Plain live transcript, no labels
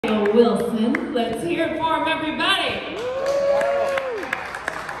Wilson. Let's hear it for him, everybody.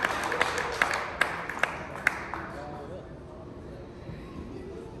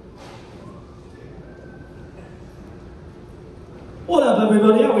 What up,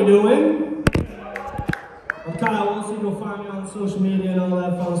 everybody? How we doing? I'm Kyle Wilson. You'll find me on social media and all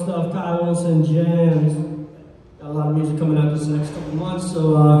that fun stuff. Kyle Wilson Jams. Got a lot of music coming out this next couple months,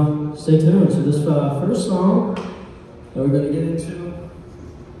 so stay tuned. So this first song that we're gonna get into,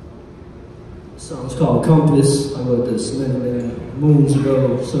 this song's called Compass. I wrote this many moons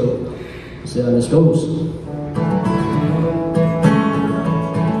ago, so let's see how this goes.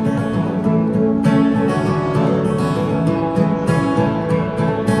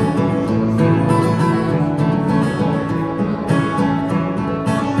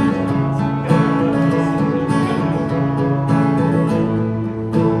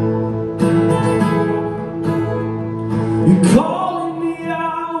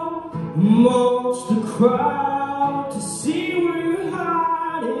 Amongst the crowd to see where you're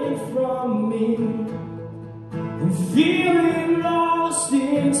hiding from me. I'm feeling lost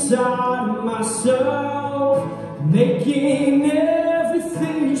inside of myself, making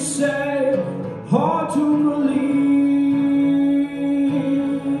everything you say hard to believe,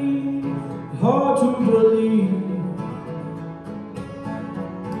 hard to believe,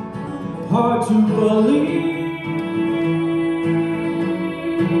 hard to believe.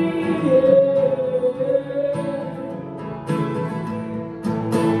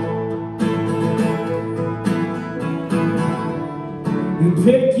 You're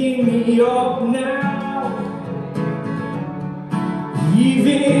picking me up now,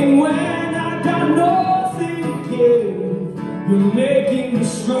 even when I got nothing to give. You're making me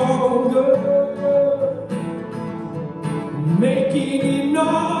stronger, making it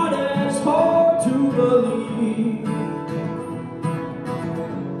not as hard to believe,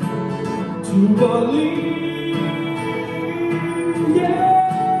 yeah.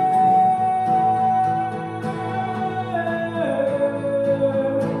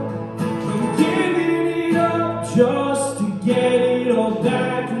 Just to get it all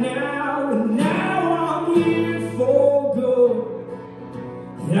back now, and now I'm here for good.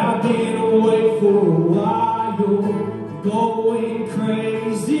 And I've been away for a while, going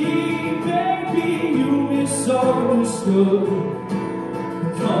crazy, baby, you misunderstood.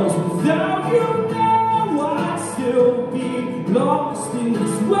 Because without you now, I'd still be lost in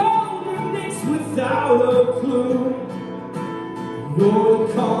this wilderness without a clue. Your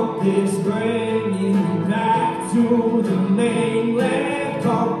compass bringing me back to the mainland.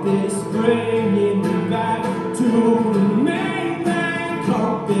 Compass bringing me back to the mainland.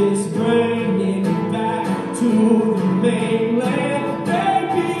 Compass bringing me back to the mainland.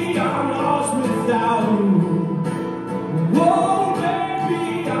 Baby, I'm lost without you. Whoa, baby,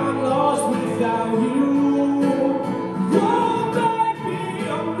 I'm lost without you. Whoa, baby,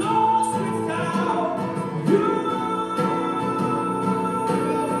 I'm lost without you.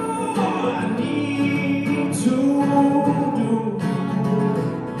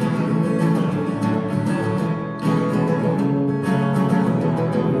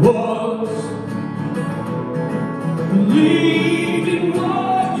 Believe in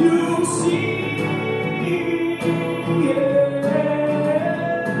what you see, yeah.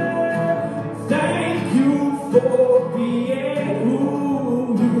 Thank you for being who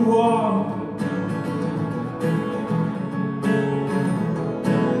you are.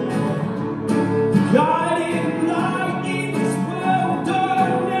 Guiding light in this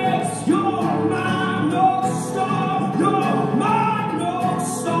wilderness, you're my North Star, you're my North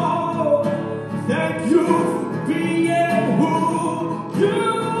Star. Thank you for being who you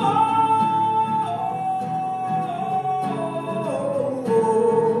are.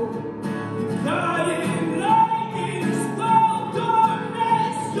 Guiding light in this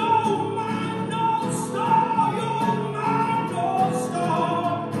wilderness, you're my North Star, you're my North Star.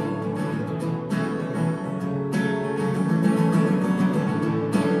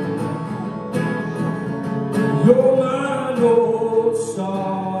 You're my North Star.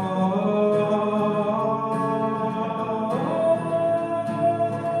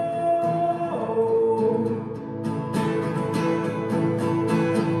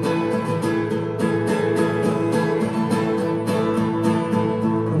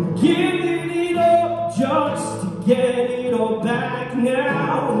 I'm giving it up just to get it all back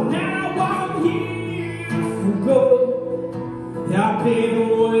now. Now I'm here for good. I've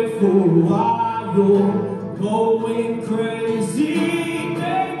been away for a while, going crazy,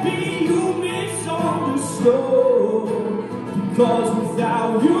 baby, you misunderstood. Because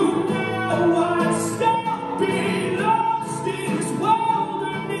without you now, I'd still be lost in this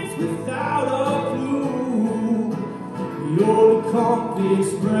wilderness with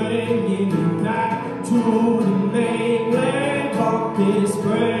compass bringing me back to the mainland. Compass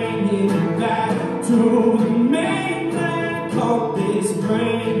bringing me back to the mainland. Compass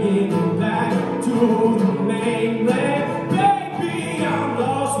bringing me back to the mainland. Baby, I'm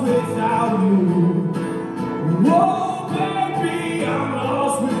lost without you. Whoa, baby, I'm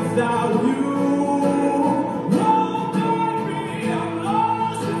lost without you.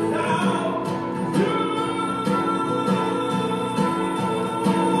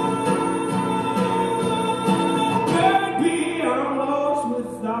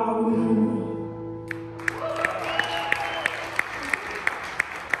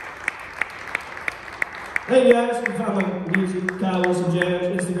 Hey guys, you can find my music, Kyle Wilson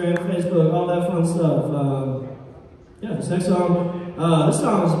Jams, Instagram, Facebook, all that fun stuff. Yeah, this next song, this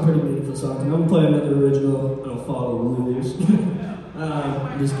song is a pretty meaningful song. I'm gonna play another original. I don't follow rules.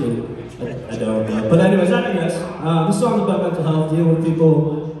 I'm just kidding. I don't. But anyways, I digress. This song's about mental health, dealing with people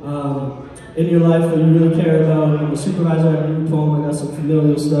in your life that you really care about. I'm a supervisor at a new poem. I got some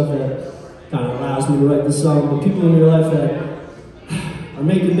familial stuff that kind of allows me to write this song. But people in your life that are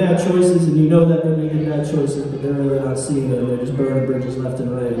making bad choices, and you know that they're making bad choices, but they're really not seeing them. They're just burning bridges left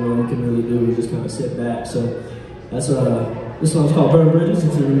and right, and all you can really do is just kind of sit back. So that's this song's called Burn Bridges.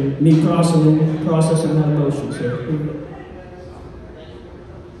 It's me processing that emotion. So.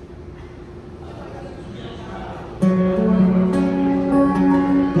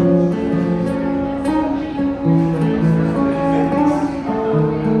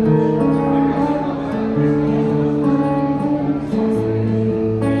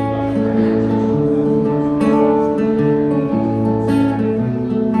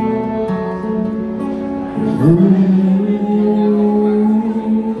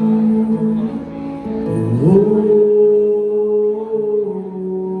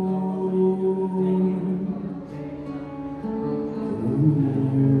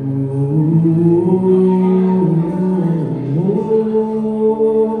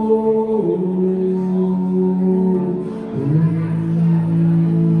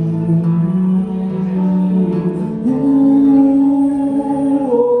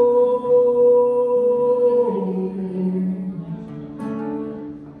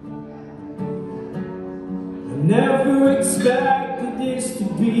 Never expected this to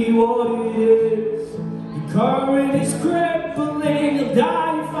be what it is. The current is crippling, I'll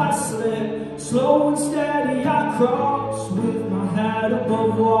die if I slip. Slow and steady I cross with my head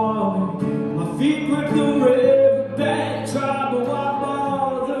above water. My feet grip the riverbed, try but why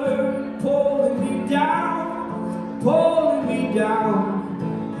bother? Pulling me down, pulling me down.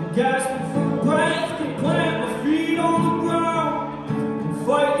 I'm gasping for breath, can plant my feet on the ground. I'm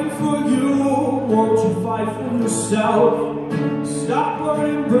fighting for you. Won't you fight for yourself? Stop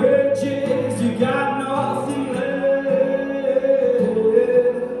burning bridges, you got nothing left.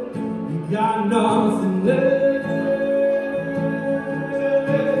 You got nothing left.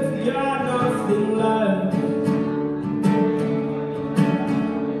 You got nothing left.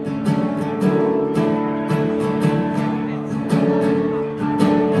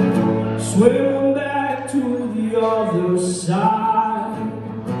 Swim back to the other side.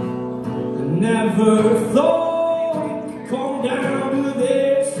 Never thought it could come down to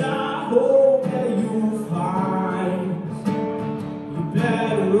this. I hope that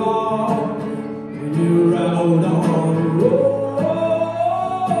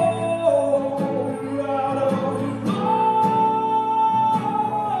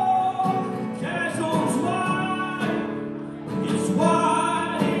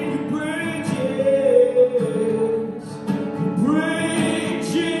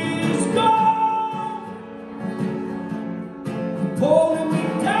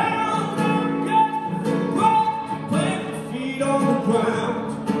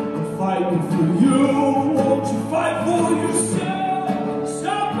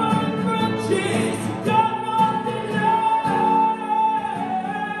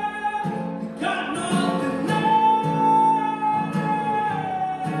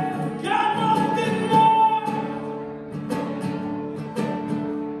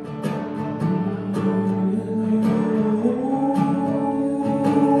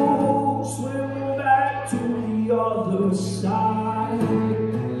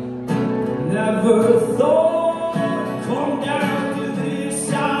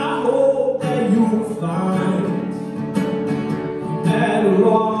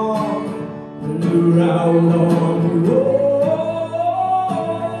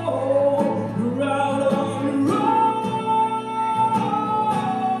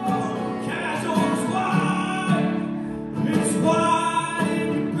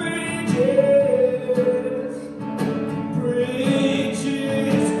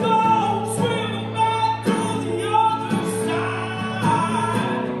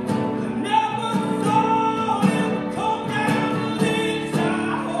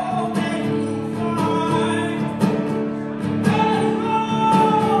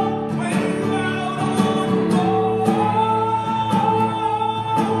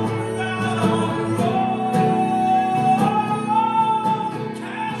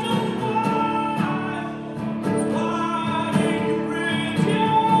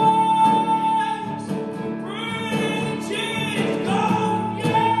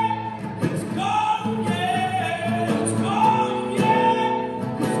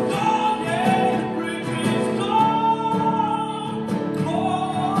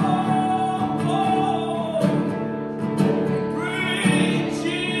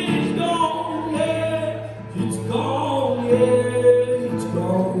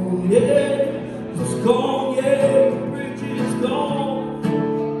yeah, it's gone, yeah, the bridge is gone.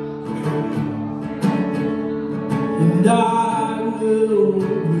 And I will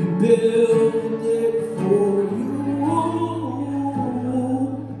rebuild it for you,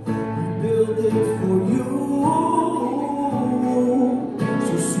 rebuild it for you.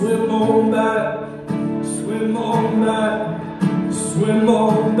 So swim on back, swim on back, swim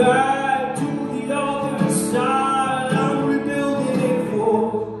on back to the other side. I'm rebuilding it for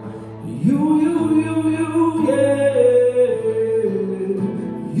you, yeah.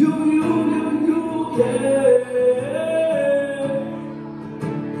 You, yeah.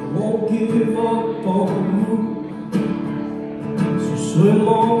 I won't give up on you. So swim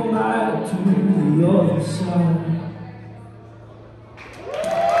on back to the other side.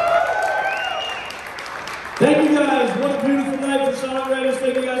 Thank you guys. What a beautiful night for songwriters.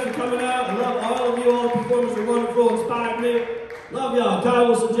 Thank you guys for coming out. I love all of you. All the performers are wonderful. Inspired me. Love y'all. God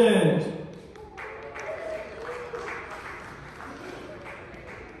Wilson James.